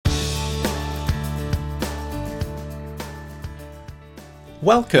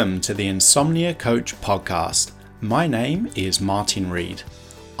Welcome to the Insomnia Coach podcast. My name is Martin Reed.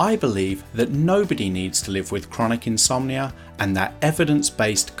 I believe that nobody needs to live with chronic insomnia and that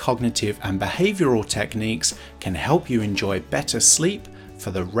evidence-based cognitive and behavioral techniques can help you enjoy better sleep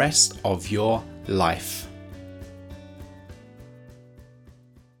for the rest of your life.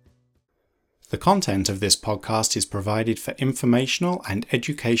 The content of this podcast is provided for informational and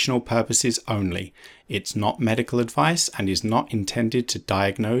educational purposes only. It's not medical advice and is not intended to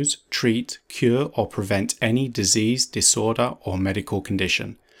diagnose, treat, cure, or prevent any disease, disorder, or medical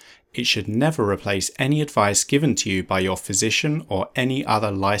condition. It should never replace any advice given to you by your physician or any other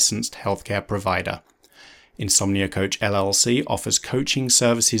licensed healthcare provider. Insomnia Coach LLC offers coaching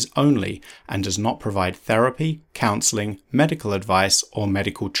services only and does not provide therapy, counseling, medical advice, or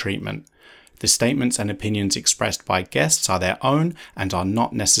medical treatment. The statements and opinions expressed by guests are their own and are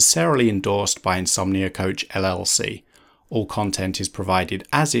not necessarily endorsed by Insomnia Coach LLC. All content is provided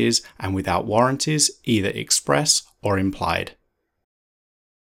as is and without warranties, either express or implied.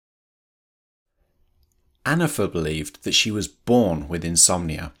 Anifa believed that she was born with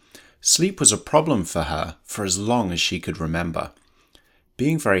insomnia. Sleep was a problem for her for as long as she could remember.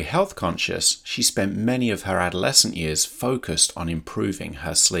 Being very health conscious, she spent many of her adolescent years focused on improving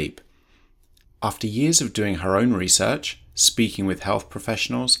her sleep. After years of doing her own research, speaking with health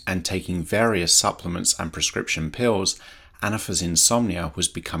professionals, and taking various supplements and prescription pills, Anifa's insomnia was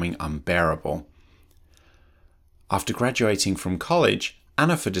becoming unbearable. After graduating from college,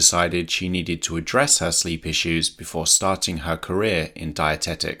 Anifa decided she needed to address her sleep issues before starting her career in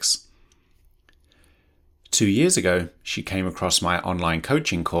dietetics. 2 years ago, she came across my online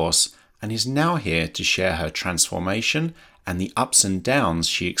coaching course and is now here to share her transformation and the ups and downs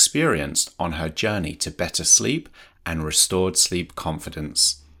she experienced on her journey to better sleep and restored sleep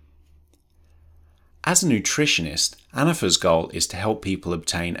confidence. As a nutritionist, Anifa's goal is to help people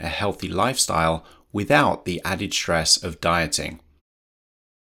obtain a healthy lifestyle without the added stress of dieting.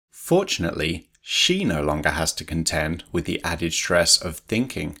 Fortunately, she no longer has to contend with the added stress of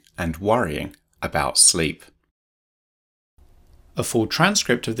thinking and worrying about sleep. A full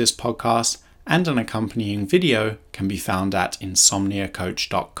transcript of this podcast and an accompanying video can be found at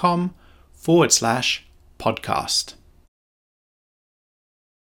insomniacoach.com/podcast.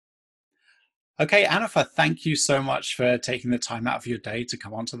 Okay, Anifa, thank you so much for taking the time out of your day to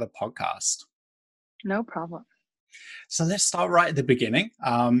come onto the podcast. No problem. So let's start right at the beginning.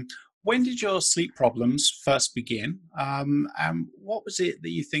 When did your sleep problems first begin? And what was it that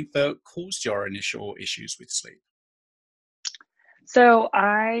you think that caused your initial issues with sleep? So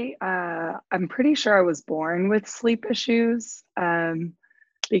I'm pretty sure I was born with sleep issues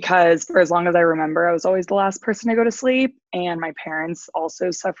because for as long as I remember, I was always the last person to go to sleep. And my parents also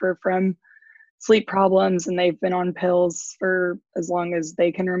suffer from sleep problems and they've been on pills for as long as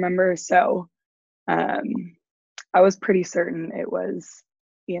they can remember. So I was pretty certain it was,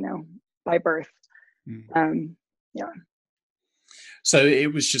 by birth. Yeah. So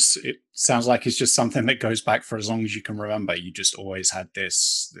it sounds like it's just something that goes back for as long as you can remember. You just always had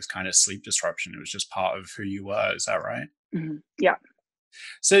this kind of sleep disruption. It was just part of who you were. Is that right? Mm-hmm. Yeah.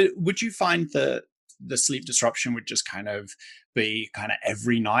 So would you find that the sleep disruption would just kind of be kind of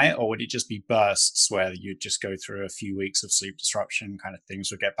every night, or would it just be bursts where you'd just go through a few weeks of sleep disruption, kind of things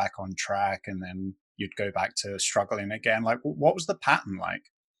would get back on track and then you'd go back to struggling again? Like, what was the pattern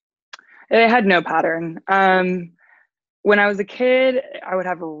like? It had no pattern. When I was a kid, I would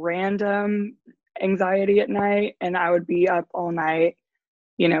have random anxiety at night and I would be up all night,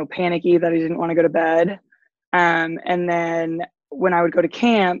 panicky that I didn't want to go to bed. And then when I would go to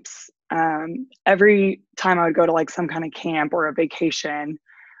camps, every time I would go to like some kind of camp or a vacation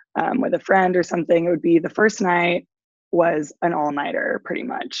with a friend or something, it would be the first night was an all-nighter pretty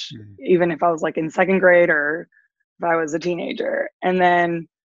much, even if I was like in second grade or if I was a teenager. And then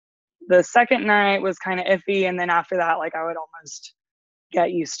the second night was kind of iffy. And then after that, like I would almost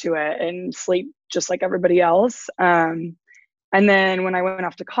get used to it and sleep just like everybody else. And then when I went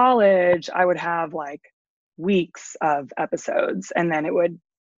off to college, I would have like weeks of episodes and then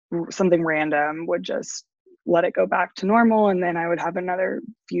something random would just let it go back to normal. And then I would have another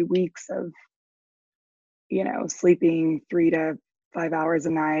few weeks of, sleeping 3 to 5 hours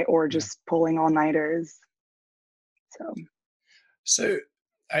a night or just pulling all-nighters. So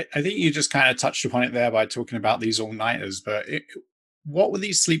I think you just kind of touched upon it there by talking about these all-nighters, but what were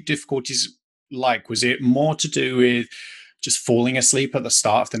these sleep difficulties like? Was it more to do with just falling asleep at the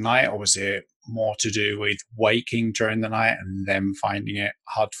start of the night, or was it more to do with waking during the night and then finding it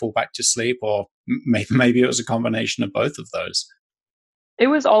hard to fall back to sleep, or maybe it was a combination of both of those? It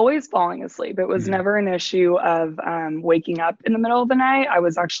was always falling asleep. It was Mm. never an issue of waking up in the middle of the night. I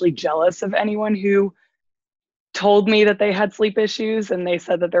was actually jealous of anyone who told me that they had sleep issues and they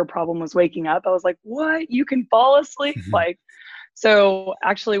said that their problem was waking up. I was like, what? You can fall asleep? Like, so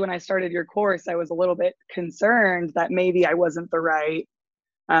actually, when I started your course, I was a little bit concerned that maybe I wasn't the right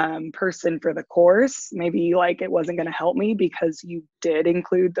person for the course. Maybe like it wasn't going to help me because you did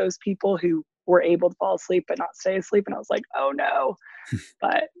include those people who were able to fall asleep but not stay asleep. And I was like, oh no,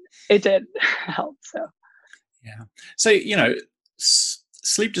 but it did help. So, Yeah. So,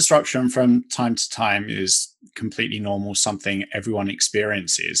 sleep disruption from time to time is completely normal, something everyone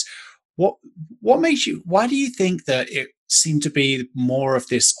experiences. What why do you think that it seemed to be more of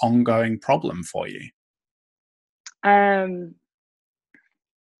this ongoing problem for you? um,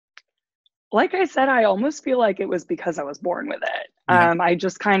 like I said, I almost feel like it was because I was born with it. Yeah. I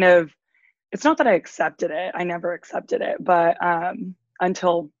just kind of, it's not that I accepted it. I never accepted it, but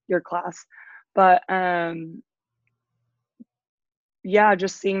until your class. But yeah,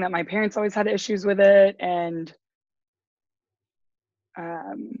 just seeing that my parents always had issues with it. And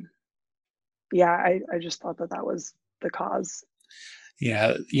um, yeah, I just thought that that was the cause.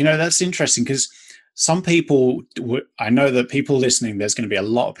 Yeah, that's interesting because some people, I know that people listening, there's going to be a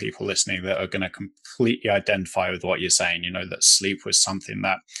lot of people listening that are going to completely identify with what you're saying. That sleep was something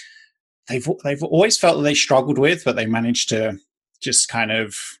that they've always felt that they struggled with, but they managed to just kind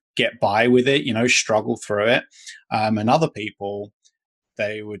of get by with it, struggle through it. And other people,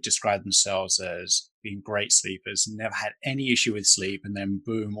 they would describe themselves as being great sleepers, never had any issue with sleep, and then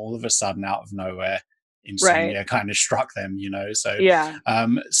boom, all of a sudden, out of nowhere, Right. insomnia kind of struck them. So, Yeah.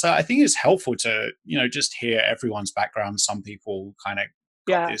 so I think it's helpful to just hear everyone's background. Some people kind of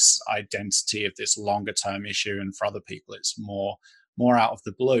got Yeah. this identity of this longer term issue, and for other people, it's more out of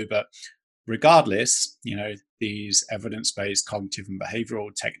the blue. But regardless, these evidence based cognitive and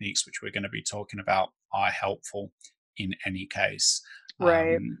behavioral techniques, which we're going to be talking about, are helpful in any case.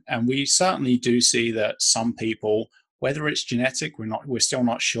 Right. And we certainly do see that some people, whether it's genetic, we're still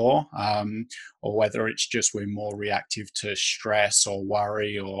not sure, or whether it's just we're more reactive to stress or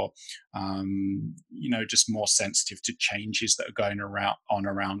worry, or just more sensitive to changes that are going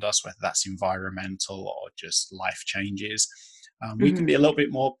around us, whether that's environmental or just life changes. We can be Hmm. a little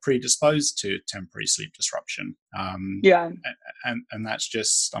bit more predisposed to temporary sleep disruption. Yeah. And that's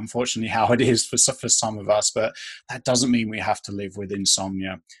just unfortunately how it is for some of us. But that doesn't mean we have to live with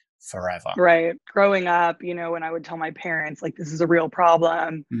insomnia forever. Right. Growing up, when I would tell my parents, like, this is a real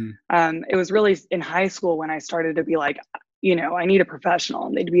problem, Mm. it was really in high school when I started to be like, I need a professional.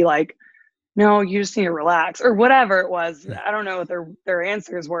 And they'd be like, no, you just need to relax or whatever it was. I don't know what their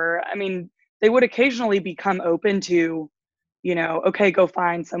answers were. I mean, they would occasionally become open to, okay, go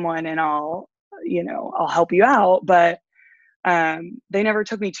find someone and I'll help you out. But they never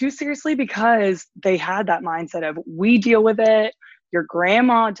took me too seriously because they had that mindset of we deal with it, your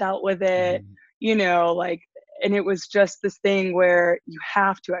grandma dealt with it, Mm. like, and it was just this thing where you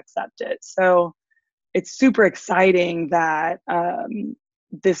have to accept it. So it's super exciting that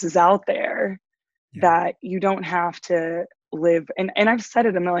this is out there, Yeah. that you don't have to live. And I've said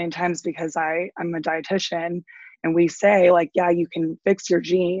it a million times because I'm a dietitian, and we say, like, yeah, you can fix your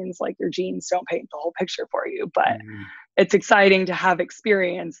genes, like your genes don't paint the whole picture for you, but Mm. it's exciting to have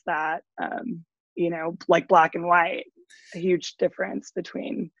experience that, like black and white, a huge difference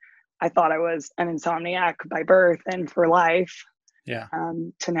between I thought I was an insomniac by birth and for life, Yeah.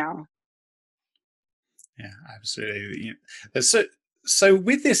 to now. Yeah, absolutely. So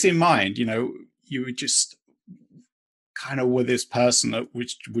with this in mind, you would just kind of were this person that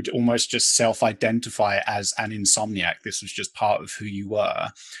which would almost just self-identify as an insomniac. This was just part of who you were.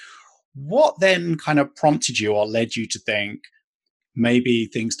 What then kind of prompted you or led you to think maybe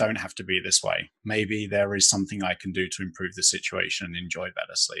things don't have to be this way? Maybe there is something I can do to improve the situation and enjoy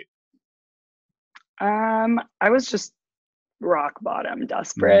better sleep. I was just rock bottom, Mm.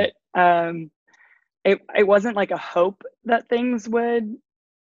 desperate. It wasn't like a hope that things would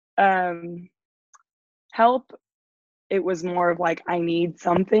um, help. It was more of like I need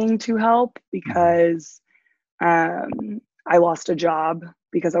something to help Mhm. because I lost a job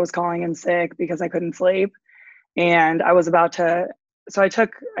because I was calling in sick because I couldn't sleep, and I was about to. So I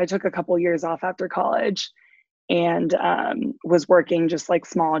took a couple years off after college, and was working just like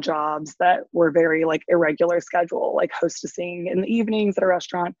small jobs that were very like irregular schedule, like hostessing in the evenings at a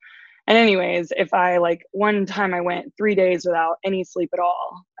restaurant. And anyways, if I like one time I went 3 days without any sleep at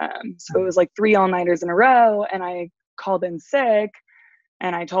all. So it Mm. was like three all-nighters in a row, and I called in sick,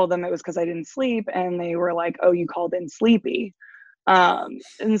 and I told them it was because I didn't sleep, and they were like, "Oh, you called in sleepy."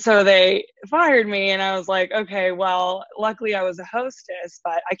 And so they fired me, and I was like, okay, well, luckily I was a hostess,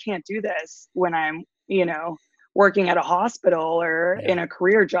 but I can't do this when I'm, working at a hospital or Yeah. in a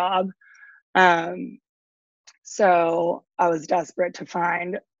career job. Um, so I was desperate to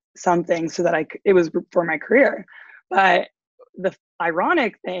find something so that it was for my career. But the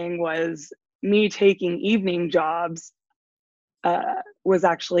ironic thing was me taking evening jobs was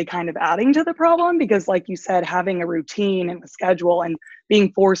actually kind of adding to the problem, because like you said, having a routine and a schedule and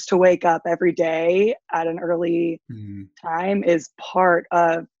being forced to wake up every day at an early time is part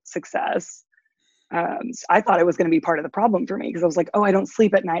of success. So I thought it was going to be part of the problem for me, because I was like, oh, I don't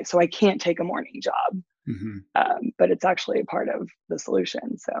sleep at night, so I can't take a morning job. But it's actually a part of the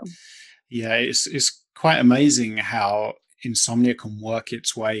solution. So yeah, it's quite amazing how insomnia can work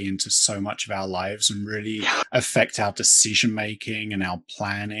its way into so much of our lives and really affect our decision making and our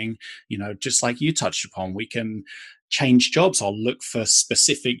planning. Just like you touched upon, we can change jobs or look for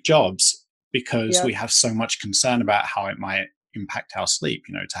specific jobs because we yep. have so much concern about how it might impact our sleep.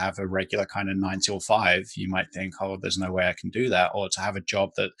 To have a regular kind of 9 till 5, you might think, oh, there's no way I can do that. Or to have a job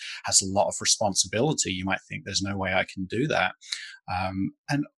that has a lot of responsibility, you might think there's no way I can do that.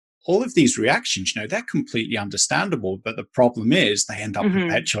 And all of these reactions, they're completely understandable, but the problem is they end up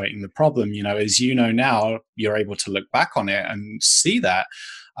perpetuating the problem. As now, you're able to look back on it and see that.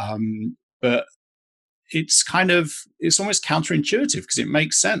 But it's almost counterintuitive, because it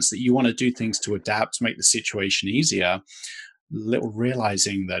makes sense that you want to do things to adapt, to make the situation easier, little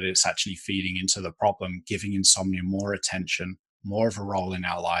realizing that it's actually feeding into the problem, giving insomnia more attention, more of a role in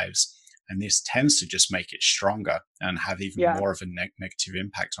our lives. And this tends to just make it stronger and have even more of a negative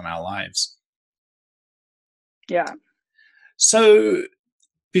impact on our lives. Yeah. So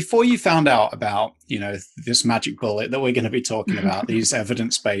before you found out about, this magic bullet that we're going to be talking about, these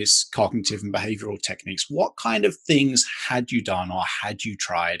evidence-based cognitive and behavioral techniques, what kind of things had you done or had you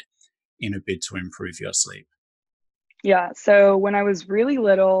tried in a bid to improve your sleep? Yeah. So when I was really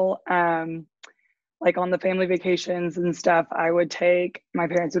little, like on the family vacations and stuff, my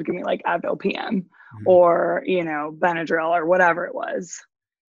parents would give me like Advil PM or, Benadryl or whatever it was,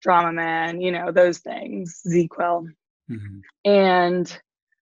 Dramaman, those things, ZQuil. And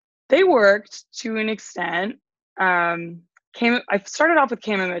they worked to an extent. I started off with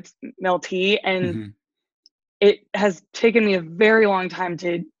chamomile tea, and it has taken me a very long time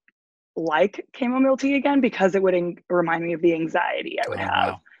to like chamomile tea again, because it would remind me of the anxiety I would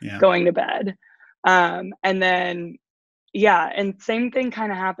have going to bed. And then, and same thing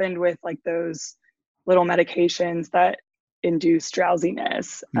kind of happened with like those little medications that induce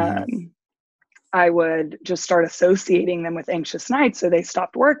drowsiness. I would just start associating them with anxious nights, so they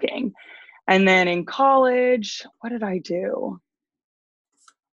stopped working. And then in college, what did I do?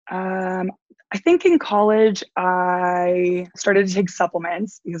 I think in college, I started to take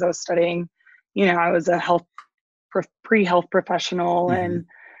supplements because I was studying, I was a pre-health professional.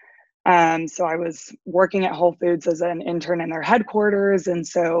 And so I was working at Whole Foods as an intern in their headquarters. And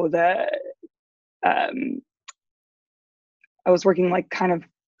so I was working like kind of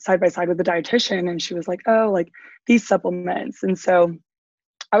side by side with the dietitian, and she was like, oh, like these supplements. And so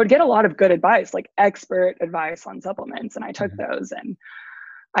I would get a lot of good advice, like expert advice on supplements. And I took those, and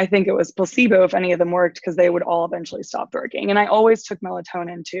I think it was placebo if any of them worked, because they would all eventually stop working. And I always took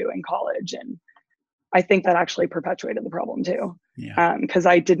melatonin too in college. And I think that actually perpetuated the problem too. Because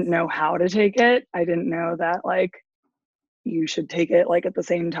I didn't know how to take it. I didn't know that like you should take it like at the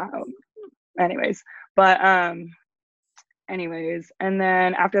same time. Anyways, and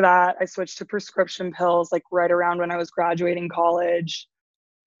then after that, I switched to prescription pills like right around when I was graduating college.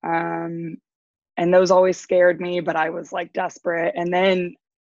 And those always scared me, but I was like desperate. And then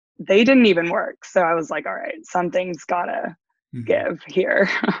they didn't even work. So I was like, all right, something's gotta give here.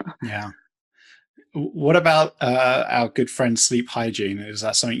 Yeah. What about our good friend sleep hygiene? Is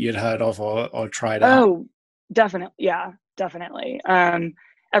that something you'd heard of or tried out? Oh, definitely. Yeah, definitely.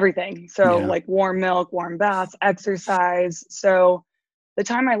 Everything. So like warm milk, warm baths, exercise. So the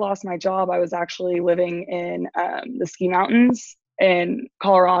time I lost my job, I was actually living in the ski mountains in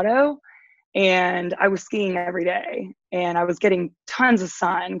Colorado, and I was skiing every day, and I was getting tons of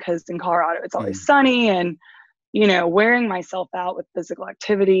sun because in Colorado it's always sunny, and wearing myself out with physical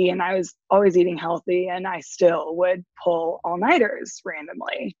activity, and I was always eating healthy, and I still would pull all-nighters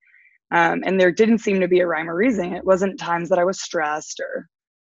randomly. And there didn't seem to be a rhyme or reason. It wasn't times that I was stressed or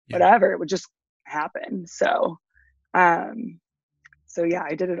whatever. It would just happen. So I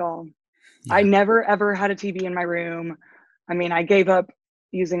did it all. I never, ever had a TV in my room. I mean, I gave up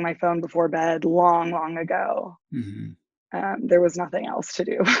using my phone before bed long, long ago. There was nothing else to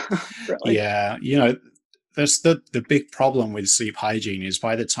do, really. Yeah. that's the big problem with sleep hygiene is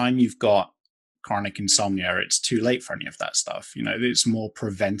by the time you've got chronic insomnia, it's too late for any of that stuff. It's more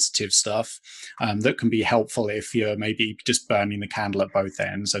preventative stuff that can be helpful if you're maybe just burning the candle at both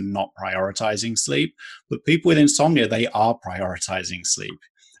ends and not prioritizing sleep. But people with insomnia, they are prioritizing sleep.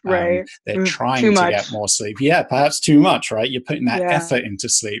 Right. They're Too trying to get much. more sleep. Yeah, perhaps too much, right? You're putting that Yeah. effort into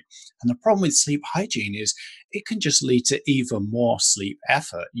sleep. And the problem with sleep hygiene is it can just lead to even more sleep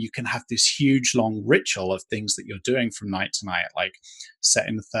effort. You can have this huge long ritual of things that you're doing from night to night, like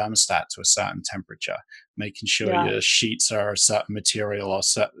setting the thermostat to a certain temperature, making sure Yeah. your sheets are a certain material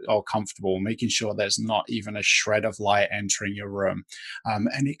or comfortable, making sure there's not even a shred of light entering your room.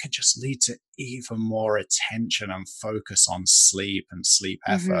 And it could just lead to even more attention and focus on sleep and sleep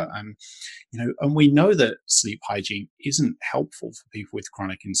effort. Hmm. And we know that sleep hygiene isn't helpful for people with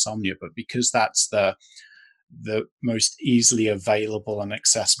chronic insomnia, but because that's the most easily available and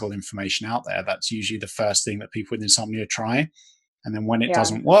accessible information out there, that's usually the first thing that people with insomnia try. And then when it Yeah.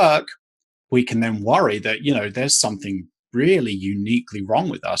 doesn't work, we can then worry that, there's something really uniquely wrong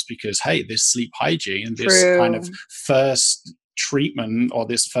with us because, hey, this sleep hygiene, this kind of True. first treatment or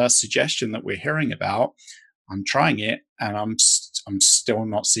this first suggestion that we're hearing about, I'm trying it and I'm still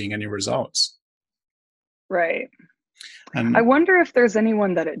not seeing any results. Right. I And wonder if there's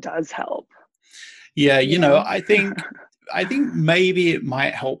anyone that it does help, yeah, you know? I think maybe it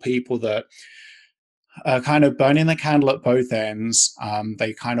might help people that are kind of burning the candle at both ends.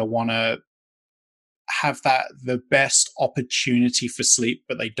 They kind of want to have the best opportunity for sleep,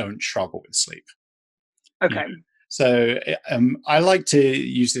 but they don't struggle with sleep. You know? Okay. So I like to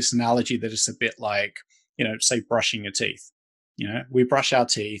use this analogy that it's a bit like, say brushing your teeth. We brush our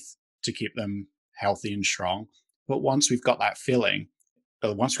teeth to keep them healthy and strong, but once we've got that filling,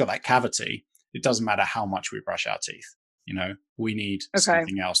 or once we've got that cavity, it doesn't matter how much we brush our teeth. We need Okay.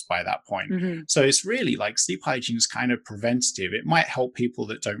 something else by that point. Hmm. So it's really like sleep hygiene is kind of preventative. It might help people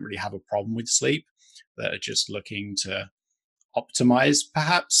that don't really have a problem with sleep, that are just looking to optimize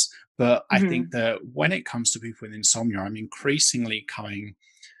perhaps. But I Hmm. think that when it comes to people with insomnia, I'm increasingly coming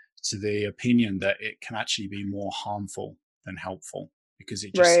to the opinion that it can actually be more harmful than helpful because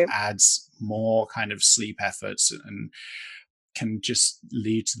it just Right. adds more kind of sleep efforts and can just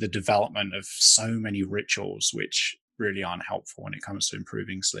lead to the development of so many rituals which really aren't helpful when it comes to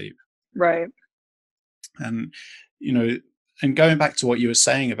improving sleep. Right. And you know and going back to what you were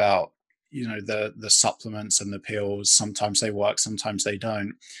saying about the supplements and the pills, sometimes they work, sometimes they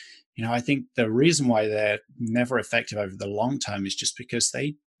don't. I think the reason why they're never effective over the long term is just because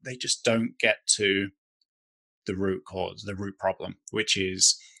they just don't get to the root cause, the root problem, which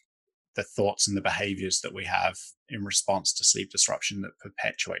is the thoughts and the behaviors that we have in response to sleep disruption that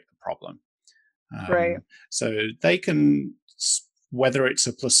perpetuate the problem. Right. So they can, whether it's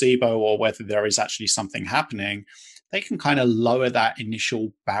a placebo or whether there is actually something happening, they can kind of lower that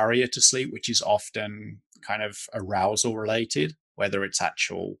initial barrier to sleep, which is often kind of arousal related, whether it's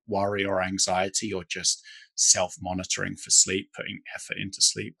actual worry or anxiety or just self monitoring for sleep, putting effort into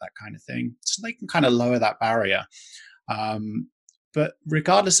sleep, that kind of thing. So they can kind of lower that barrier. Um, but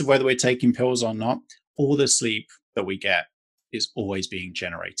regardless of whether we're taking pills or not, all the sleep that we get is always being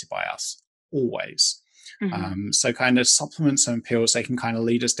generated by us, always. Hmm. So, kind of supplements and pills, they can kind of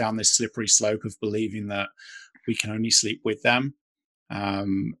lead us down this slippery slope of believing that we can only sleep with them.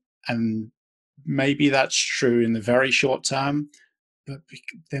 And maybe that's true in the very short term, but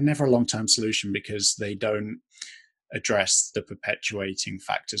they're never a long term solution because they don't address the perpetuating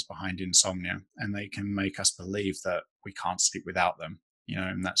factors behind insomnia, and they can make us believe that we can't sleep without them,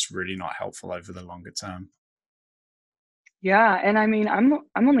 and that's really not helpful over the longer term. Yeah. And I mean, I'm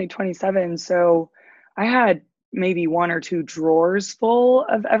only 27, so I had maybe one or two drawers full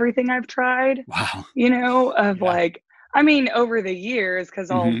of everything I've tried, Wow. of Yeah. like, I mean, over the years, because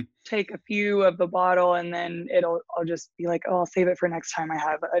I'll Hmm. take a few of the bottle and then I'll just be like, oh, I'll save it for next time I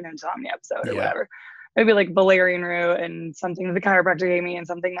have an insomnia episode or Yeah. whatever. Maybe like valerian root and something that the chiropractor gave me and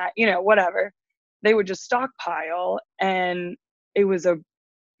something that, whatever. They would just stockpile. And it was a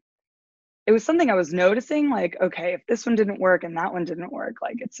it was something I was noticing, like, okay, if this one didn't work and that one didn't work,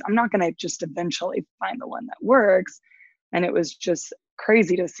 like I'm not gonna just eventually find the one that works. And it was just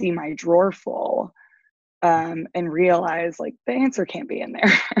crazy to see my drawer full, and realize like the answer can't be in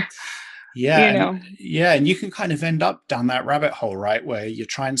there. Yeah, you and know? you can kind of end up down that rabbit hole, right? Where you're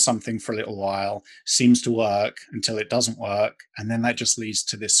trying something for a little while, seems to work until it doesn't work, and then that just leads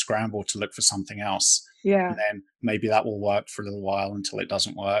to this scramble to look for something else. And Yeah. then maybe that will work for a little while until it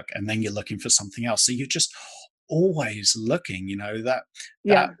doesn't work, and then you're looking for something else. So you're just always looking, that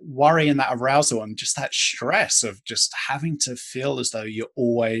Yeah. worry and that arousal and just that stress of just having to feel as though you're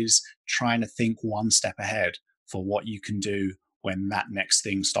always trying to think one step ahead for what you can do when that next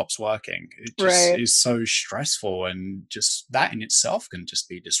thing stops working. It just Right. is so stressful, and just that in itself can just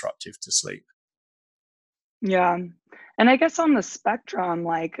be disruptive to sleep. Yeah. And I guess on the spectrum,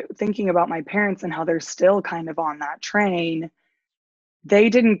 like thinking about my parents and how they're still kind of on that train, they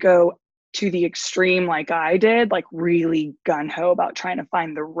didn't go to the extreme like I did, like really gun ho about trying to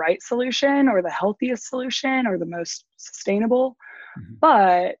find the right solution or the healthiest solution or the most sustainable. Mhm.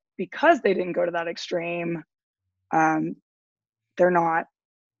 But because they didn't go to that extreme, um, they're not,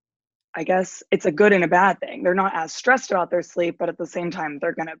 I guess it's a good and a bad thing. They're not as stressed about their sleep, but at the same time,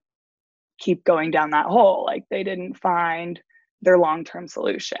 they're going to keep going down that hole. Like they didn't find their long term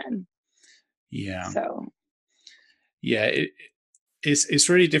solution. Yeah. So, Yeah. It's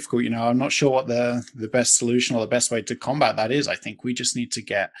really difficult. I'm not sure what the best solution or the best way to combat that is. I think we just need to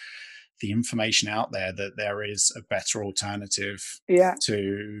get the information out there that there is a better alternative yeah.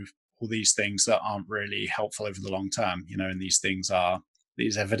 to all these things that aren't really helpful over the long term. And these things are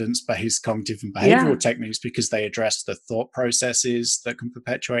these evidence-based cognitive and behavioral Yeah. techniques, because they address the thought processes that can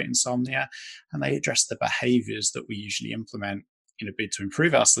perpetuate insomnia, and they address the behaviors that we usually implement in a bid to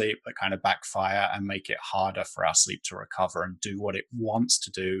improve our sleep that kind of backfire and make it harder for our sleep to recover and do what it wants to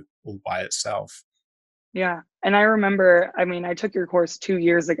do all by itself. Yeah. And I remember, I mean, I took your course 2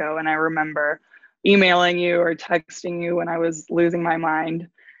 years ago, and I remember emailing you or texting you when I was losing my mind,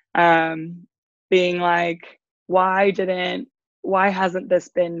 um, being like, why hasn't this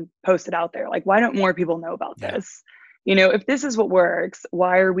been posted out there? Like, why don't more people know about Yeah. this? If this is what works,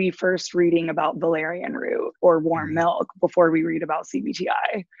 why are we first reading about valerian root or warm Mhm. milk before we read about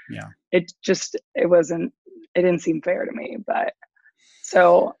CBTI? Yeah. It didn't seem fair to me, but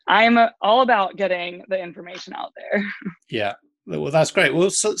so I'm all about getting the information out there. Yeah. Well, that's great.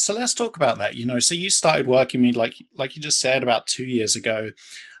 Well, so let's talk about that. So you started working with me, like you just said, about 2 years ago.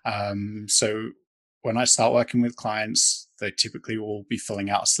 So when I start working with clients, they typically will be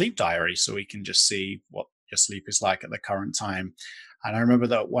filling out a sleep diary so we can just see what your sleep is like at the current time. And I remember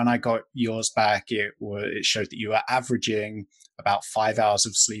that when I got yours back, it showed that you were averaging about 5 hours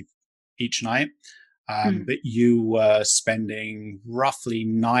of sleep each night, but you were spending roughly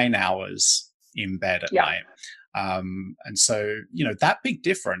 9 hours in bed at Yeah. night. And so, that big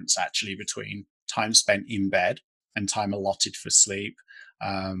difference actually between time spent in bed and time allotted for sleep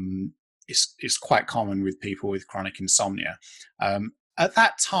is quite common with people with chronic insomnia. At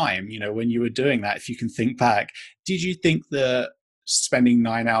that time, when you were doing that, if you can think back, did you think that spending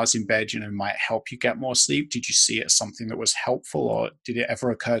 9 hours in bed, might help you get more sleep? Did you see it as something that was helpful, or did it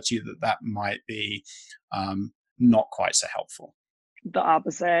ever occur to you that that might be not quite so helpful? The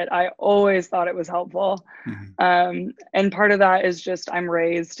opposite. I always thought it was helpful. Mhm. And part of that is just I'm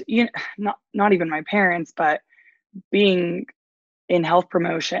raised, not even my parents, but being in health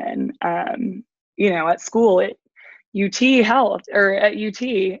promotion, at school at UT Health or at UT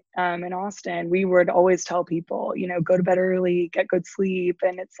in Austin, we would always tell people, go to bed early, get good sleep.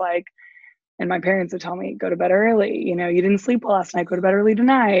 And it's like, and my parents would tell me, go to bed early. You didn't sleep well last night, go to bed early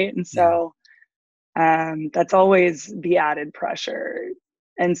tonight. And Yeah. so that's always the added pressure.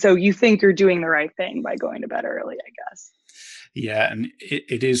 And so you think you're doing the right thing by going to bed early, I guess. Yeah, and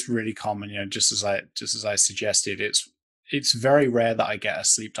it is really common. Just as I suggested, it's very rare that I get a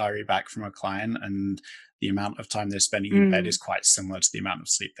sleep diary back from a client, and the amount of time they're spending in bed is quite similar to the amount of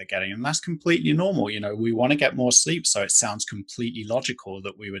sleep they're getting, and that's completely normal. We want to get more sleep, so it sounds completely logical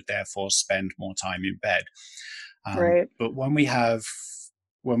that we would therefore spend more time in bed. Right. But when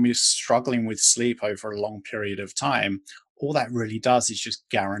we're struggling with sleep over a long period of time, all that really does is just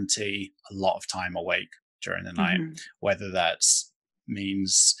guarantee a lot of time awake during the night, Mm-hmm. whether that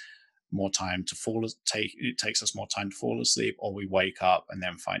means more time to it takes us more time to fall asleep, or we wake up and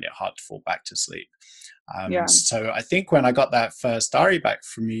then find it hard to fall back to sleep. Yeah. So I think when I got that first diary back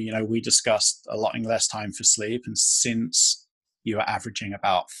from you, we discussed allotting less time for sleep, and since you were averaging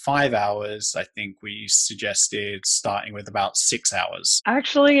about 5 hours, I think we suggested starting with about 6 hours.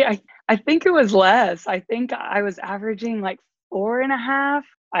 Actually, I think it was less. I think I was averaging like 4.5.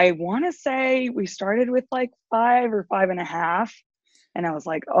 I want to say we started with like 5 or 5.5. And I was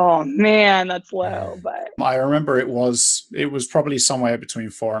like, oh man, that's low. But I remember it was probably somewhere between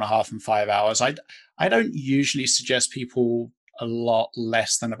 4.5 and 5 hours. I don't usually suggest people a lot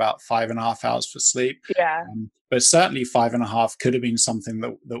less than about 5.5 hours for sleep, yeah, but certainly 5.5 could have been something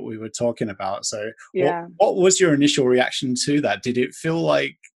that we were talking about. So, what yeah, what was your initial reaction to that? Did it feel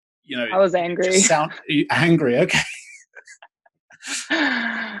like I was just angry. sound angry? Okay,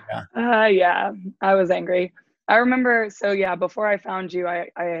 yeah, Yeah, I was angry. I remember, so yeah, before I found you, I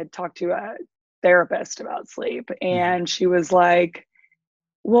had talked to a therapist about sleep, Mhm. and she was like,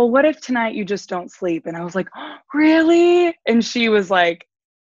 well, what if tonight you just don't sleep? And I was like, oh, really? And she was like,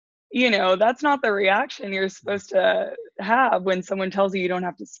 that's not the reaction you're supposed to have when someone tells you you don't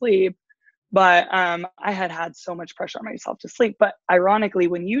have to sleep. But I had had so much pressure on myself to sleep. But ironically,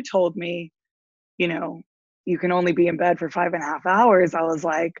 when you told me, you know, you can only be in bed for 5.5 hours, I was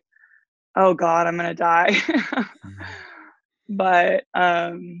like, oh God, I'm going to die. But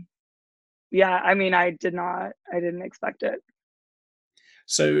yeah, I mean, I didn't expect it.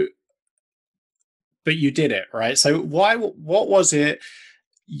 So, but you did it, right? So what was it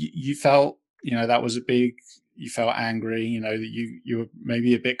you felt, that was a big, you felt angry, that you were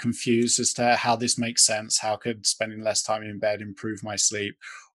maybe a bit confused as to how this makes sense. How could spending less time in bed improve my sleep?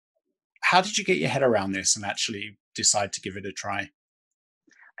 How did you get your head around this and actually decide to give it a try?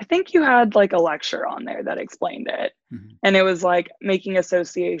 I think you had like a lecture on there that explained it. Mm-hmm. And it was like making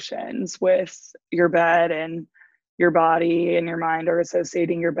associations with your bed, and your body and your mind are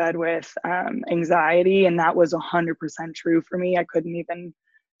associating your bed with anxiety. And that was 100% true for me. I couldn't even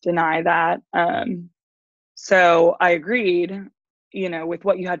deny that. So I agreed, with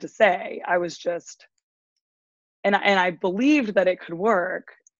what you had to say. I was just, and I believed that it could work.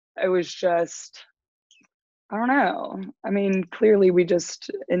 It was just, I don't know. I mean, clearly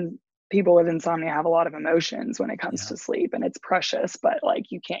people with insomnia have a lot of emotions when it comes Yeah. to sleep, and it's precious, but like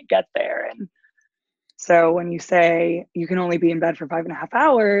you can't get there. And so when you say you can only be in bed for 5.5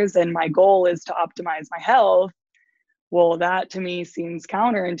 hours and my goal is to optimize my health, well, that to me seems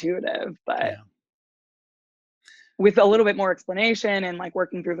counterintuitive. But Yeah. with a little bit more explanation and like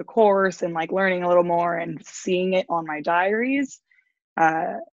working through the course and like learning a little more and seeing it on my diaries,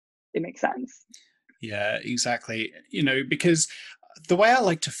 it makes sense. Yeah, exactly. Because the way I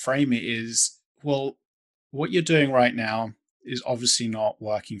like to frame it is, well, what you're doing right now is obviously not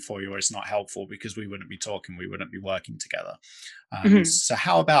working for you, or it's not helpful, because we wouldn't be talking, we wouldn't be working together. Mm-hmm. So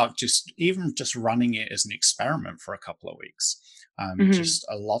how about just running it as an experiment for a couple of weeks, Mm-hmm. just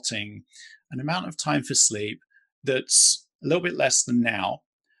allotting an amount of time for sleep that's a little bit less than now,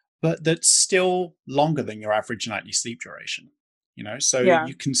 but that's still longer than your average nightly sleep duration. So Yeah.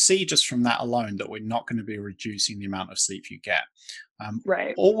 you can see just from that alone that we're not going to be reducing the amount of sleep you get.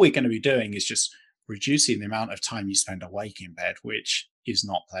 Right. All we're going to be doing is just reducing the amount of time you spend awake in bed, which is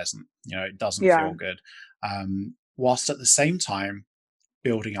not pleasant. It doesn't Yeah. feel good. Whilst at the same time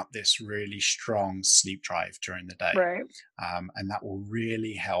building up this really strong sleep drive during the day. Right. And that will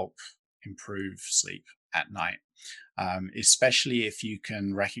really help improve sleep at night, especially if you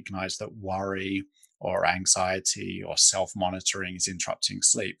can recognize that worry or anxiety or self-monitoring is interrupting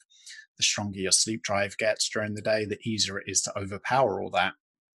sleep. The stronger your sleep drive gets during the day, the easier it is to overpower all that,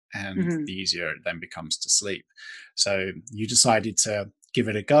 and Mm-hmm. the easier it then becomes to sleep. So you decided to give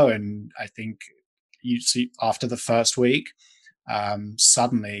it a go, and I think you see after the first week,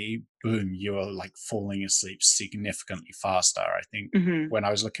 suddenly, boom, you were like falling asleep significantly faster. I think Mm-hmm. when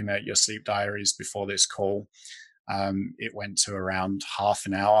I was looking at your sleep diaries before this call, it went to around half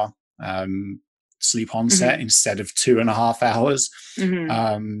an hour sleep onset Mm-hmm. instead of 2.5 hours. Mm-hmm.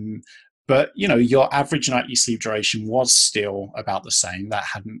 Um, but your average nightly sleep duration was still about the same. That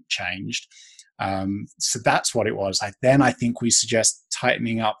hadn't changed. So that's what it was. I think we suggest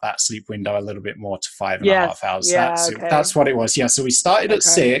tightening up that sleep window a little bit more to five and a Yes. half hours. Yeah. That's it. Okay. That's what it was. Yeah. So we started at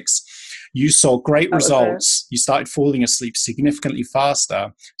Okay. 6. You saw great That was it. results. You started falling asleep significantly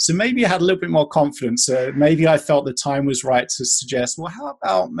faster. So maybe you had a little bit more confidence. Maybe I felt the time was right to suggest, well, how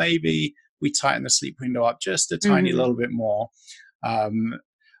about maybe we tighten the sleep window up just a tiny Mm-hmm. little bit more? Um,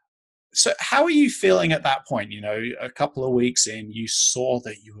 so how are you feeling at that point? A couple of weeks in, you saw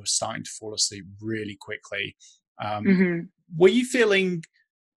that you were starting to fall asleep really quickly. Um, Mm-hmm. were you feeling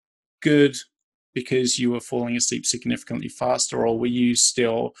good because you were falling asleep significantly faster, or were you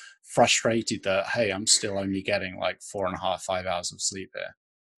still frustrated that, hey, I'm still only getting like 4.5, 5 hours of sleep here?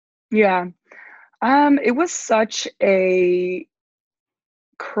 Yeah. It was such a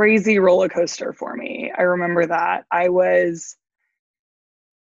crazy roller coaster for me. I remember that. I was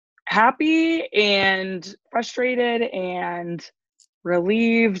happy and frustrated and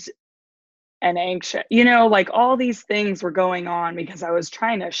relieved and anxious. Like all these things were going on because I was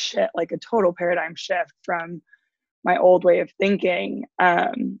trying to shift, like a total paradigm shift from my old way of thinking.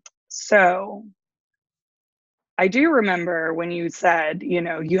 So I do remember when you said,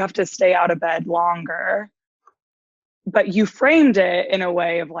 you have to stay out of bed longer, but you framed it in a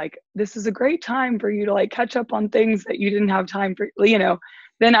way of like, this is a great time for you to like catch up on things that you didn't have time for.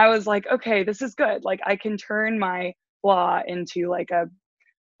 Then I was like, okay, this is good. Like I can turn my blah into like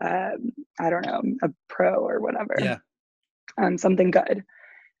I don't know, a pro or whatever, Yeah. something good.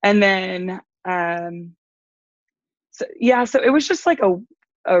 And then, so yeah, so it was just like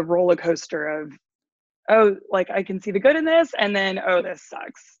a roller coaster of, oh, like I can see the good in this, and then, oh, this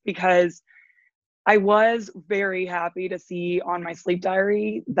sucks. Because I was very happy to see on my sleep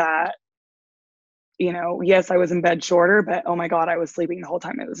diary that, yes, I was in bed shorter, but oh my God, I was sleeping the whole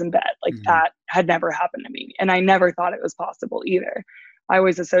time I was in bed. Like that had never happened to me. And I never thought it was possible either. I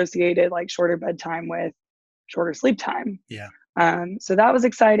always associated like shorter bedtime with shorter sleep time. Yeah. So that was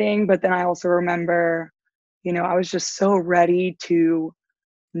exciting. But then I also remember, I was just so ready to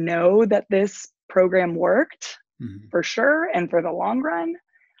know that this program worked for sure and for the long run,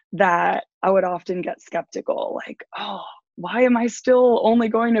 that I would often get skeptical, like, oh, why am I still only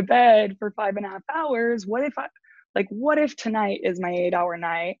going to bed for 5.5 hours? What if tonight is my 8-hour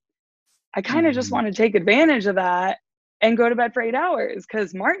night? I kind of just want to take advantage of that and go to bed for 8 hours,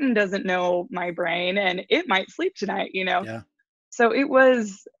 because Martin doesn't know my brain and it might sleep tonight, Yeah. So it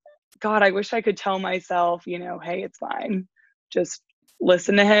was, God, I wish I could tell myself, hey, it's fine. Just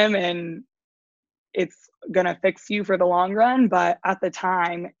listen to him and it's going to fix you for the long run. But at the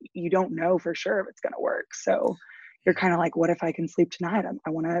time, you don't know for sure if it's going to work. So you're kind of like, what if I can sleep tonight? I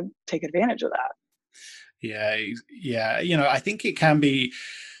want to take advantage of that. Yeah. Yeah. I think it can be,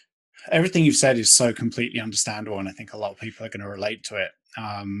 everything you've said is so completely understandable. And I think a lot of people are going to relate to it,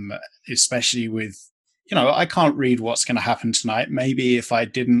 especially with, I can't read what's going to happen tonight. Maybe if I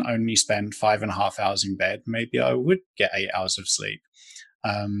didn't only spend 5.5 hours in bed, maybe I would get 8 hours of sleep.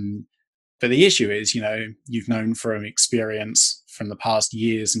 But the issue is, you've known from experience from the past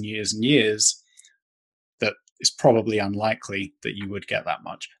years and years and years that it's probably unlikely that you would get that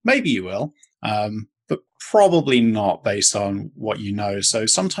much. Maybe you will, but probably not based on what you know. So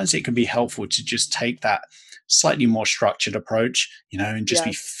sometimes it can be helpful to just take that slightly more structured approach, and just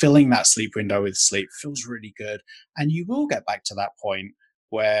be filling that sleep window with sleep. Feels really good. And you will get back to that point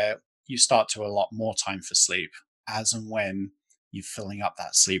where you start to allot more time for sleep as and when you're filling up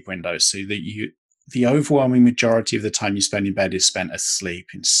that sleep window, so that the overwhelming majority of the time you spend in bed is spent asleep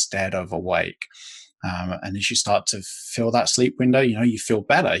instead of awake. And as you start to fill that sleep window, you feel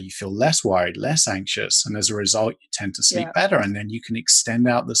better, you feel less worried, less anxious. And as a result, you tend to sleep better. And then you can extend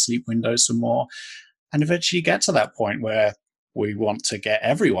out the sleep window some more and eventually get to that point where we want to get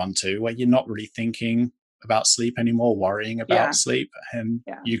everyone to, where you're not really thinking about sleep anymore, worrying about sleep. And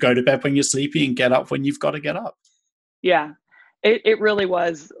you go to bed when you're sleepy and get up when you've got to get up. Yeah. It really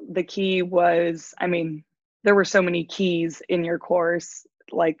was. The key was, there were so many keys in your course.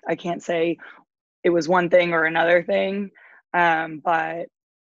 Like, I can't say it was one thing or another thing, but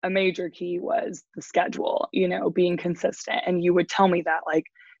a major key was the schedule, being consistent. And you would tell me that, like,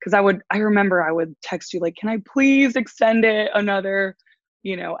 because I remember I would text you like, can I please extend it another,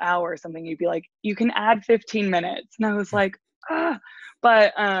 hour or something? You'd be like, you can add 15 minutes. And I was like,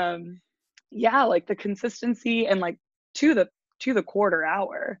 but like the consistency and like to the quarter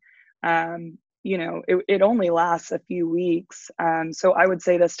hour, it only lasts a few weeks. So I would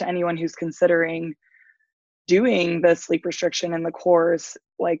say this to anyone who's considering doing the sleep restriction in the course.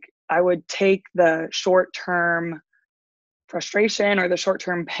 Like, I would take the short-term frustration or the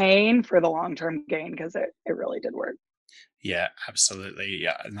short-term pain for the long-term gain, because it really did work. Yeah, absolutely.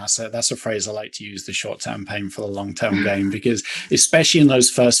 Yeah. And that's a phrase I like to use, the short-term pain for the long-term gain, because especially in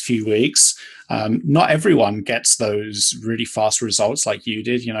those first few weeks, not everyone gets those really fast results like you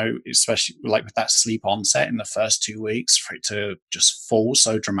did, especially like with that sleep onset in the first 2 weeks, for it to just fall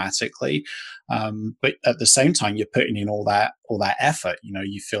so dramatically. But at the same time, you're putting in all that effort.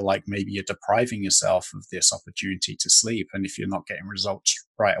 You feel like maybe you're depriving yourself of this opportunity to sleep. And if you're not getting results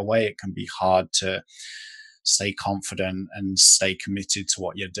right away, it can be hard to stay confident and stay committed to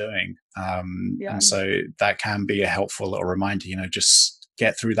what you're doing. And so that can be a helpful little reminder, just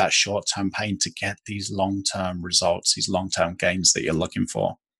get through that short-term pain to get these long-term results, these long-term gains that you're looking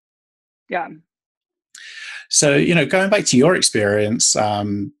for. Yeah. So, going back to your experience,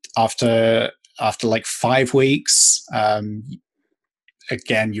 after like 5 weeks,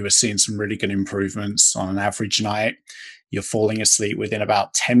 again, you were seeing some really good improvements on an average night. You're falling asleep within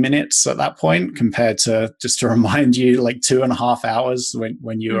about 10 minutes at that point, compared to, just to remind you, like 2.5 hours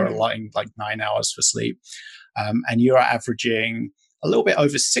when you were allotting like 9 hours for sleep. And you're averaging a little bit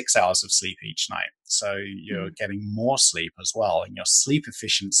over 6 hours of sleep each night. So you're getting more sleep as well. And your sleep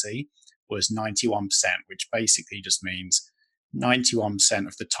efficiency was 91%, which basically just means 91%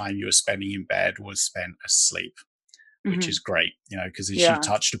 of the time you were spending in bed was spent asleep. Which is great, because as you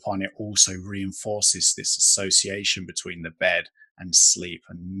touched upon, it also reinforces this association between the bed and sleep,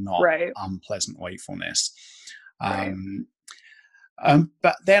 and not unpleasant wakefulness. But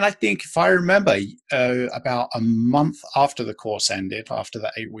then I think, if I remember, about a month after the course ended, after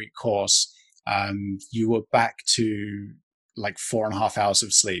that 8-week course, you were back to like 4.5 hours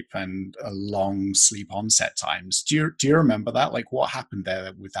of sleep and a long sleep onset times. Do you remember that? Like what happened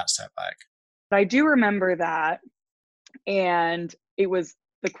there with that setback? I do remember that. And it was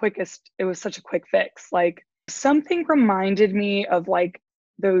it was such a quick fix. Like something reminded me of like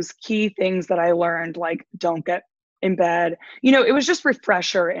those key things that I learned, like don't get in bed. It was just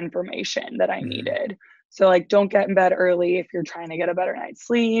refresher information that I Mm, needed. So like don't get in bed early if you're trying to get a better night's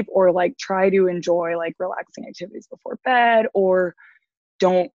sleep, or like try to enjoy like relaxing activities before bed, or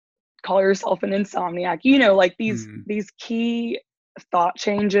don't call yourself an insomniac. Like these mm. these key thought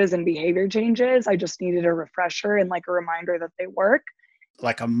changes and behavior changes. I just needed a refresher and like a reminder that they work.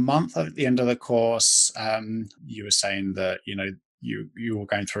 Like a month at the end of the course, you were saying that you were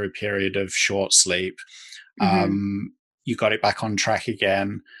going through a period of short sleep. Mm-hmm. You got it back on track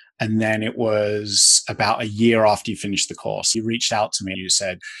again. And then it was about a year after you finished the course, you reached out to me. You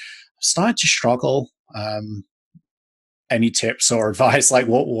said, "I'm starting to struggle. Any tips or advice? Like,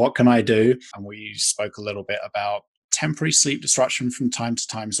 what can I do?" And we spoke a little bit about temporary sleep disruption from time to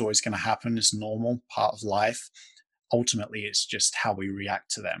time is always going to happen. It's normal, part of life. Ultimately, it's just how we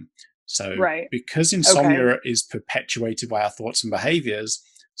react to them. So, Right. because Okay. insomnia is perpetuated by our thoughts and behaviors,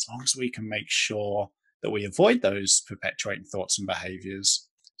 as long as we can make sure that we avoid those perpetuating thoughts and behaviors,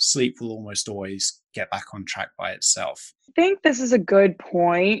 sleep will almost always get back on track by itself. I think this is a good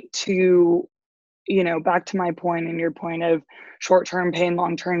point to, back to my point and your point of short-term pain,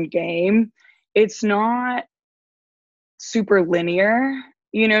 long-term gain. It's not super linear.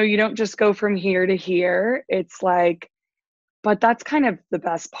 You don't just go from here to here. It's like, but that's kind of the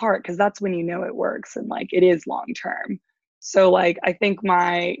best part because that's when it works and like it is long term. So like I think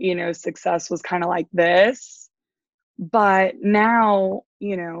my, success was kind of like this, but now,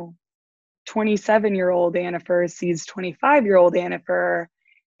 27-year-old Annifer sees 25-year-old Annifer,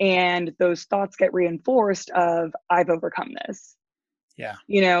 and those thoughts get reinforced of I've overcome this. Yeah.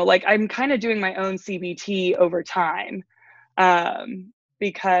 Like I'm kind of doing my own CBT over time,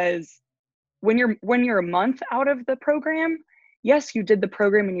 because when you're a month out of the program, yes, you did the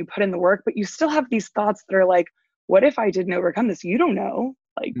program and you put in the work, but you still have these thoughts that are like, what if I didn't overcome this? You don't know.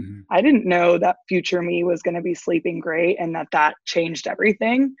 Like, Mm-hmm. I didn't know that future me was going to be sleeping great and that changed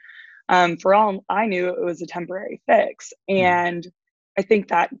everything. For all I knew, it was a temporary fix. Mm-hmm. And I think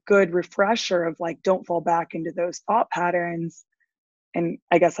that good refresher of like, don't fall back into those thought patterns. And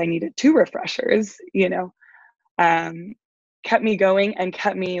I guess I needed two refreshers, um, kept me going and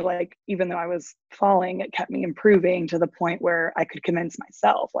kept me like, even though I was falling, it kept me improving to the point where I could convince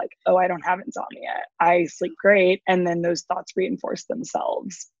myself, like, oh, I don't have insomnia. I sleep great. And then those thoughts reinforce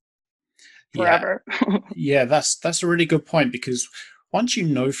themselves Yeah. forever. Yeah, that's a really good point because once you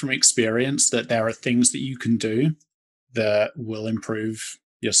know from experience that there are things that you can do that will improve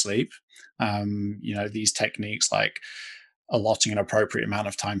your sleep, these techniques like allotting an appropriate amount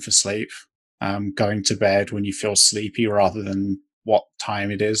of time for sleep, going to bed when you feel sleepy rather than what time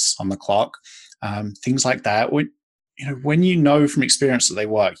it is on the clock, things like that. When you know from experience that they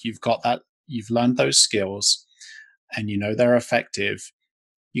work, you've learned those skills, and they're effective.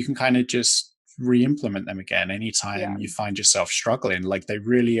 You can kind of just re-implement them again anytime Yeah. you find yourself struggling. Like they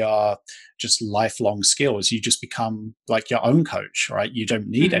really are just lifelong skills. You just become like your own coach, right? You don't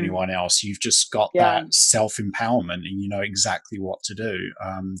need Mm-hmm. anyone else. You've just got Yeah. that self-empowerment, and you know exactly what to do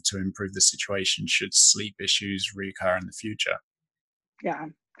to improve the situation should sleep issues reoccur in the future. Yeah.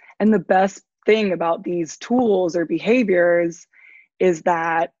 And the best thing about these tools or behaviors is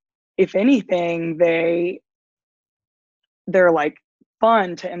that if anything, they're like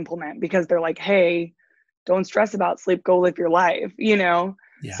fun to implement because they're like, hey, don't stress about sleep, go live your life. Yeah.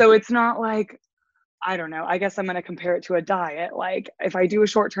 So it's not like, I don't know, I guess I'm going to compare it to a diet. Like if I do a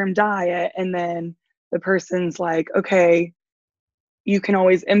short-term diet and then the person's like, okay, you can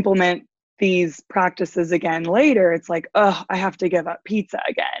always implement these practices again later, it's like, oh, I have to give up pizza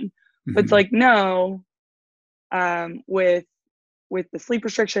again. But it's Mm-hmm. like, no, with the sleep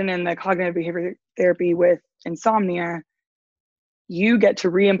restriction and the cognitive behavior therapy with insomnia, you get to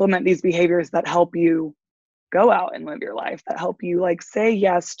re-implement these behaviors that help you go out and live your life, that help you like say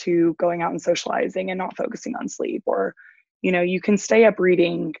yes to going out and socializing and not focusing on sleep, or you can stay up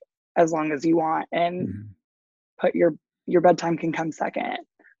reading as long as you want and Mm-hmm. put your bedtime can come second.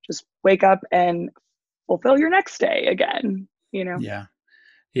 Just wake up and fulfill your next day again. Yeah.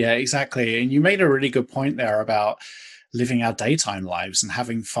 Yeah, exactly. And you made a really good point there about living our daytime lives and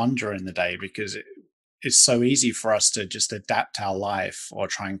having fun during the day because it's so easy for us to just adapt our life or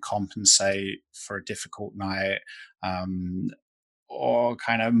try and compensate for a difficult night, um, or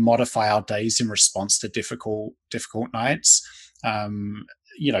kind of modify our days in response to difficult nights.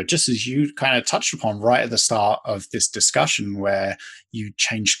 just as you kind of touched upon right at the start of this discussion, where you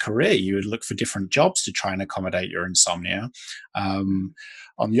changed career, you would look for different jobs to try and accommodate your insomnia. On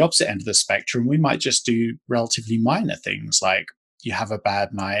the opposite end of the spectrum, we might just do relatively minor things like you have a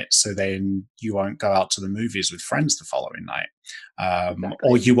bad night, so then you won't go out to the movies with friends the following night.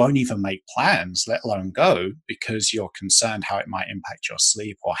 Or you won't even make plans, let alone go, because you're concerned how it might impact your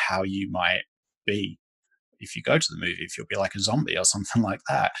sleep or how you might be if you go to the movie, if you'll be like a zombie or something like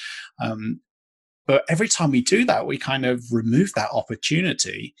that. But every time we do that, we kind of remove that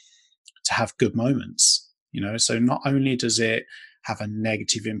opportunity to have good moments, so not only does it have a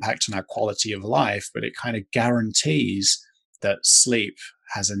negative impact on our quality of life, but it kind of guarantees that sleep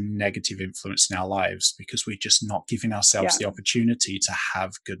has a negative influence in our lives because we're just not giving ourselves the opportunity to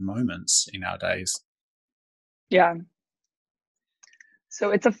have good moments in our days. Yeah.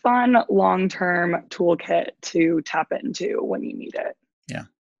 So it's a fun long-term toolkit to tap into when you need it. Yeah,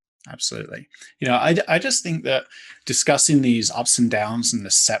 absolutely. I just think that discussing these ups and downs and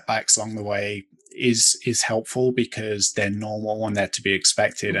the setbacks along the way is helpful because they're normal and they're to be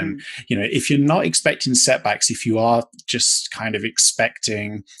expected. Mm-hmm. And, if you're not expecting setbacks, if you are just kind of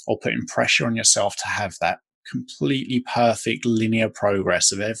expecting or putting pressure on yourself to have that completely perfect linear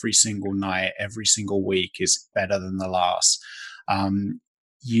progress of every single night, every single week is better than the last,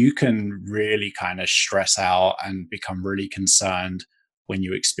 you can really kind of stress out and become really concerned when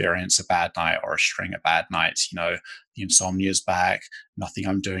you experience a bad night or a string of bad nights. The insomnia is back, nothing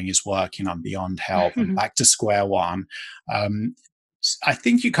I'm doing is working, I'm beyond help, I'm back to square one. I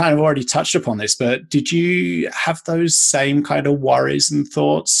think you kind of already touched upon this, but did you have those same kind of worries and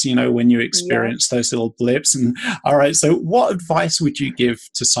thoughts, when you experience those little blips? And all right, so what advice would you give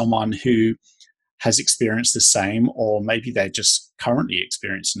to someone who has experienced the same, or maybe they're just currently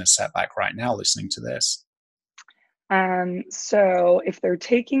experiencing a setback right now listening to this? So if they're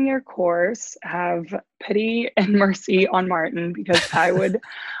taking your course, have pity and mercy on Martin, because I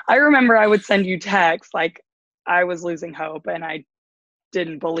remember I would send you texts like I was losing hope and I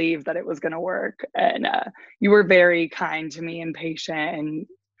didn't believe that it was going to work. And you were very kind to me and patient, and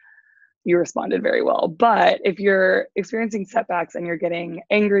you responded very well. But if you're experiencing setbacks and you're getting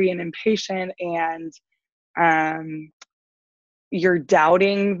angry and impatient and you're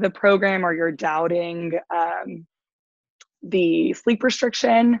doubting the program or you're doubting the sleep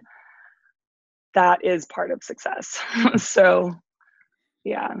restriction, that is part of success. So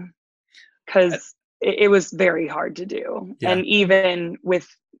yeah, because it was very hard to do. Yeah. And even with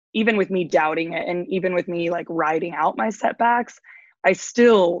me doubting it, and even with me like writing out my setbacks, I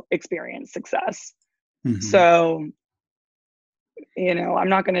still experienced success. Mm-hmm. So, I'm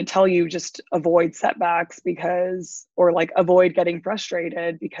not going to tell you just avoid setbacks or like avoid getting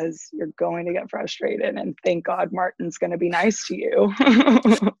frustrated, because you're going to get frustrated, and thank God Martin's going to be nice to you.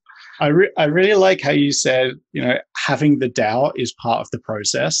 I really like how you said, having the doubt is part of the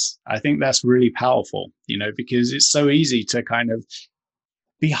process. I think that's really powerful, because it's so easy to kind of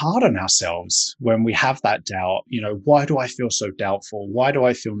be hard on ourselves when we have that doubt. Why do I feel so doubtful? Why do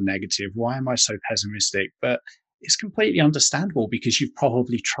I feel negative? Why am I so pessimistic? But it's completely understandable because you've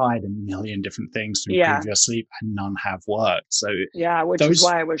probably tried a million different things to improve your sleep and none have worked. So which is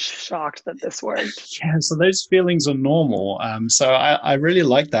why I was shocked that this worked. Yeah, so those feelings are normal. So I really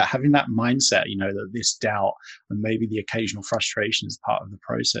like that, having that mindset, that this doubt and maybe the occasional frustration as part of the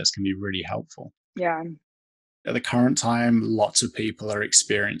process can be really helpful. Yeah. At the current time, lots of people are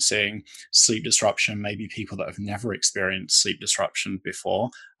experiencing sleep disruption, maybe people that have never experienced sleep disruption before,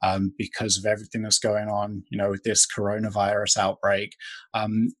 because of everything that's going on, with this coronavirus outbreak.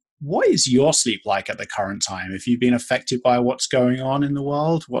 What is your sleep like at the current time? Have you been affected by what's going on in the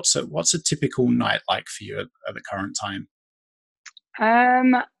world? What's a typical night like for you at the current time?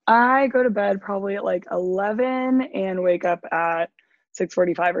 I go to bed probably at like 11 and wake up at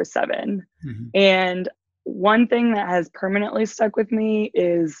 6:45 or 7. Mm-hmm. And one thing that has permanently stuck with me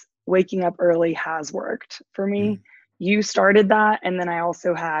is waking up early has worked for me. Mm-hmm. You started that, and then I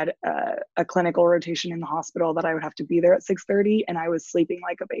also had a clinical rotation in the hospital that I would have to be there at 6:30, and I was sleeping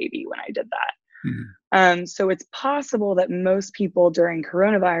like a baby when I did that. Mm-hmm. So it's possible that most people during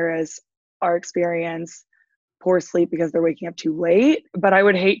coronavirus are experience poor sleep because they're waking up too late, but I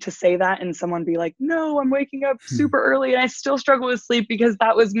would hate to say that and someone be like, no, I'm waking up super early and I still struggle with sleep, because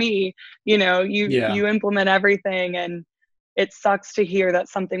that was me. You implement everything, and it sucks to hear that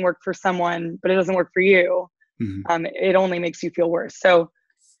something worked for someone, but it doesn't work for you. Mm-hmm. It only makes you feel worse. So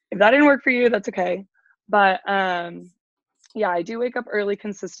if that didn't work for you, that's okay. But I do wake up early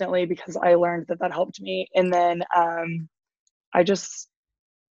consistently because I learned that helped me. And then I just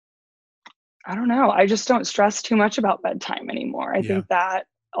I don't know. I just don't stress too much about bedtime anymore. I Yeah. think that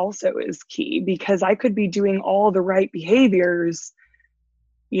also is key because I could be doing all the right behaviors,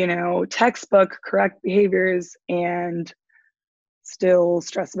 textbook correct behaviors and still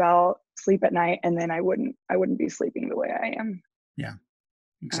stress about sleep at night, and then I wouldn't be sleeping the way I am. Yeah,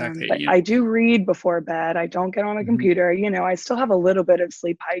 exactly. But You know, I do read before bed. I don't get on a mhm. computer. I still have a little bit of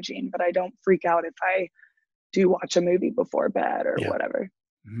sleep hygiene, but I don't freak out if I do watch a movie before bed or Yeah. whatever.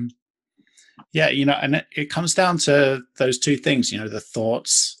 Mhm. Yeah, and it comes down to those two things, the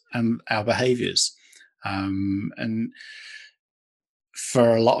thoughts and our behaviors. And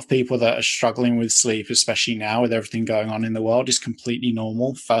for a lot of people that are struggling with sleep, especially now with everything going on in the world, is completely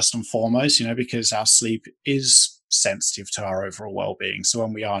normal, first and foremost, because our sleep is sensitive to our overall well-being. So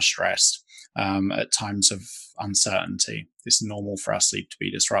when we are stressed at times of uncertainty, it's normal for our sleep to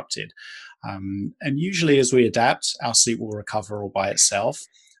be disrupted. And usually as we adapt, our sleep will recover all by itself.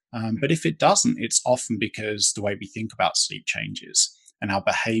 But if it doesn't, it's often because the way we think about sleep changes and our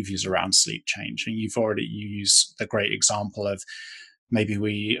behaviors around sleep change. And you've already used the great example of maybe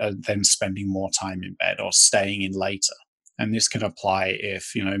we are then spending more time in bed or staying in later. And this can apply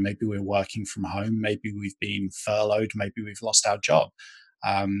if, maybe we're working from home, maybe we've been furloughed, maybe we've lost our job.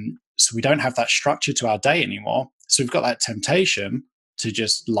 So we don't have that structure to our day anymore. So we've got that temptation to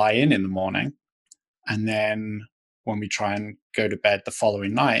just lie in the morning. And then when we try and go to bed the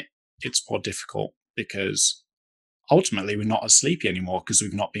following night, it's more difficult because ultimately we're not as sleepy anymore because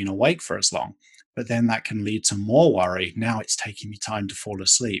we've not been awake for as long. But then that can lead to more worry. Now it's taking me time to fall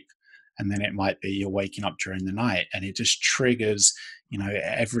asleep. And then it might be you're waking up during the night and it just triggers,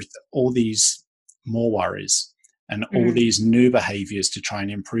 all these more worries and all Mm-hmm. these new behaviors to try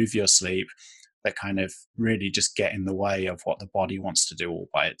and improve your sleep that kind of really just get in the way of what the body wants to do all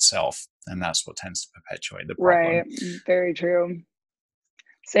by itself. And that's what tends to perpetuate the Right. problem. Very true.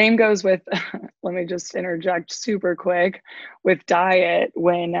 Same goes with, let me just interject super quick with diet.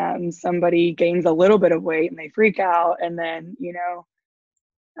 When somebody gains a little bit of weight and they freak out, and then,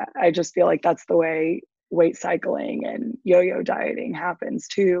 I just feel like that's the way weight cycling and yo-yo dieting happens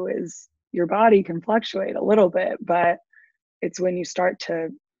too, is your body can fluctuate a little bit, but it's when you start to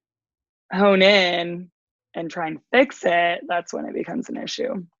hone in and try and fix it, that's when it becomes an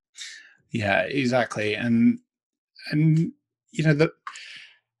issue. Yeah, exactly. And the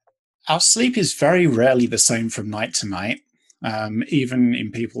our sleep is very rarely the same from night to night. Even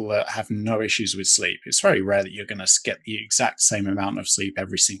in people that have no issues with sleep, it's very rare that you're going to get the exact same amount of sleep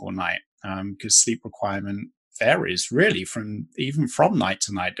every single night, because sleep requirement varies really from night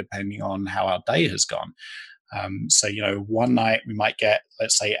to night, depending on how our day has gone. So, one night we might get,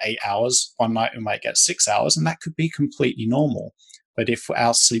 let's say, 8 hours, one night we might get 6 hours, and that could be completely normal. But if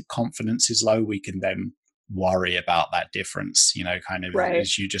our sleep confidence is low, we can then worry about that difference, kind of Right.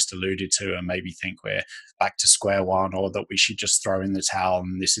 as you just alluded to, and maybe think we're back to square one or that we should just throw in the towel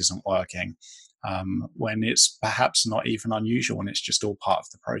and this isn't working. When it's perhaps not even unusual and it's just all part of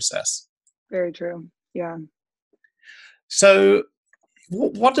the process. Very true. Yeah. So,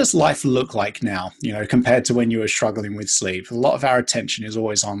 what does life look like now, compared to when you were struggling with sleep? A lot of our attention is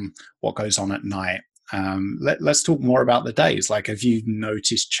always on what goes on at night. Let's talk more about the days. Like, have you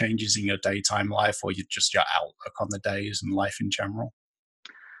noticed changes in your daytime life or just your outlook on the days and life in general?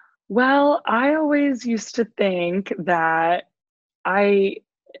 Well, I always used to think that I,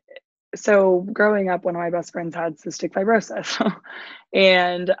 so growing up, one of my best friends had cystic fibrosis.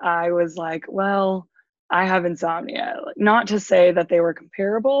 And I was like, well, I have insomnia. Like, not to say that they were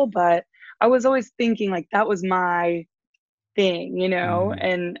comparable, but I was always thinking like that was my thing,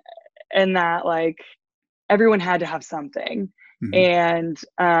 Mm, and that like everyone had to have something. mhm, And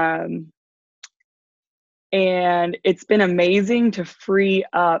and it's been amazing to free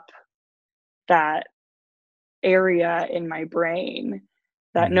up that area in my brain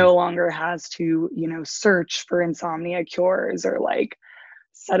that mhm. no longer has to, search for insomnia cures or like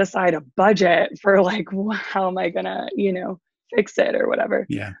set aside a budget for like how am I gonna, fix it or whatever.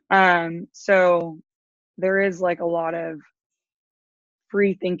 Yeah. So there is like a lot of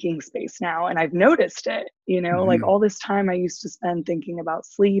free thinking space now, and I've noticed it, like Mhm. all this time I used to spend thinking about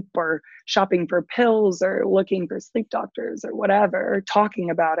sleep or shopping for pills or looking for sleep doctors or whatever, talking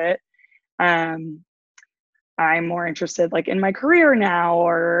about it. um I'm more interested like in my career now,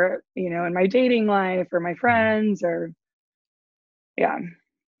 or in my dating life or my Mhm. friends, or yeah.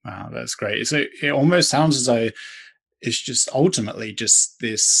 Wow, that's great. So it almost sounds as though it's just ultimately just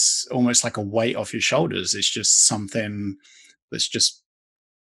this almost like a weight off your shoulders. It's just something that's just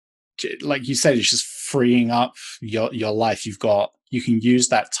like you said, it's just freeing up your life. You can use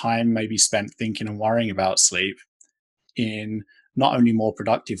that time maybe spent thinking and worrying about sleep in not only more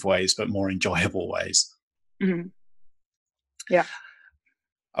productive ways, but more enjoyable ways. Mm-hmm. Yeah.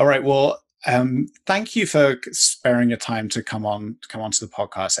 All right. Well, thank you for sparing your time to come onto the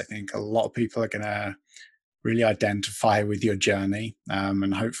podcast. I think a lot of people are going to really identify with your journey,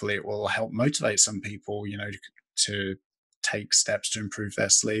 and hopefully it will help motivate some people, to take steps to improve their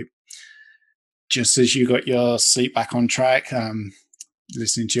sleep. Just as you got your sleep back on track,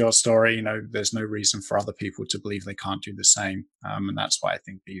 listening to your story, there's no reason for other people to believe they can't do the same. And that's why I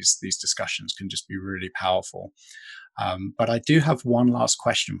think these discussions can just be really powerful. But I do have one last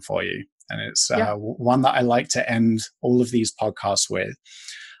question for you, and it's one that I like to end all of these podcasts with.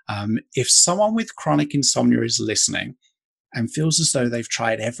 If someone with chronic insomnia is listening and feels as though they've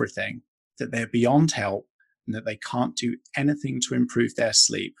tried everything, that they're beyond help, and that they can't do anything to improve their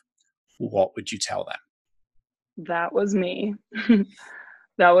sleep, what would you tell them? That was me.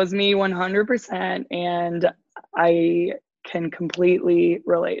 That was me 100%. And I can completely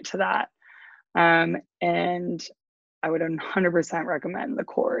relate to that. And I would 100% recommend the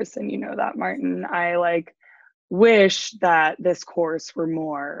course. And you know that, Martin. I wish that this course were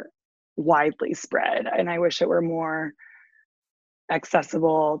more widely spread, and I wish it were more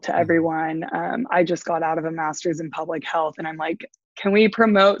accessible to everyone. I just got out of a master's in public health, and I'm like, can we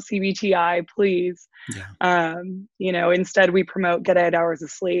promote CBTI, please? Yeah. Instead we promote get 8 hours of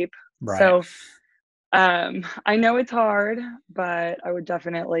sleep. Right. So I know it's hard, but I would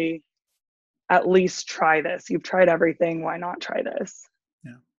definitely at least try this. You've tried everything. Why not try this?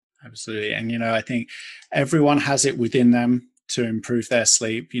 Yeah, absolutely. And, I think everyone has it within them to improve their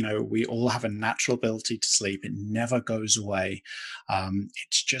sleep. We all have a natural ability to sleep. It never goes away.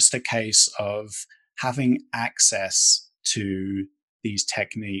 It's just a case of having access to these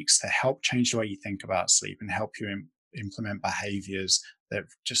techniques that help change the way you think about sleep and help you implement behaviors that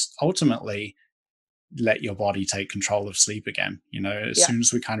just ultimately let your body take control of sleep again. As soon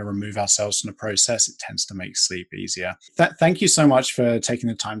as we kind of remove ourselves from the process, it tends to make sleep easier. Thank you so much for taking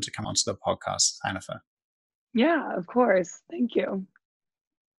the time to come onto the podcast, Hanifa. Yeah, of course. Thank you.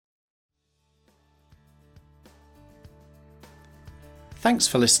 Thanks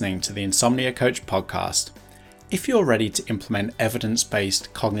for listening to the Insomnia Coach podcast. If you're ready to implement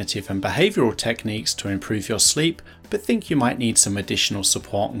evidence-based cognitive and behavioral techniques to improve your sleep, but think you might need some additional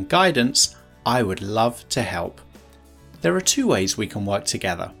support and guidance, I would love to help. There are 2 ways we can work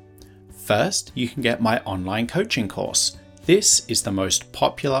together. First, you can get my online coaching course. This is the most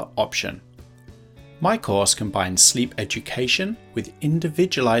popular option. My course combines sleep education with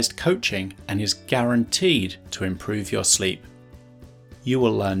individualized coaching and is guaranteed to improve your sleep. You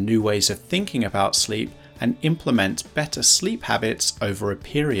will learn new ways of thinking about sleep and implement better sleep habits over a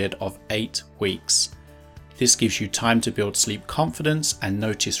period of 8 weeks. This gives you time to build sleep confidence and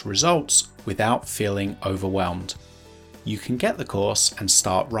notice results without feeling overwhelmed. You can get the course and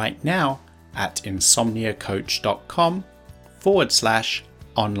start right now at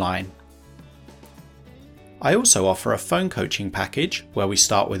insomniacoach.com/online. I also offer a phone coaching package where we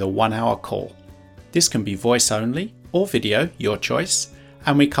start with a 1-hour call. This can be voice only or video, your choice,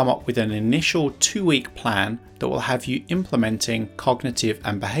 and we come up with an initial 2-week plan that will have you implementing cognitive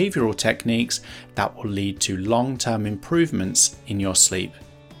and behavioral techniques that will lead to long-term improvements in your sleep.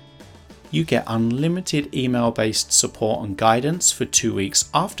 You get unlimited email-based support and guidance for 2 weeks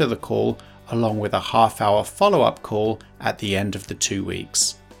after the call, along with a half-hour follow-up call at the end of the 2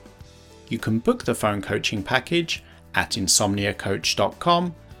 weeks. You can book the phone coaching package at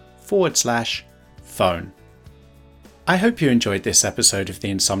insomniacoach.com/phone. I hope you enjoyed this episode of the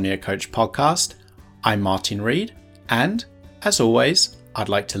Insomnia Coach podcast. I'm Martin Reed, and as always, I'd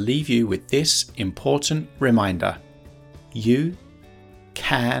like to leave you with this important reminder. You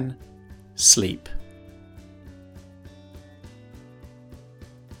can sleep.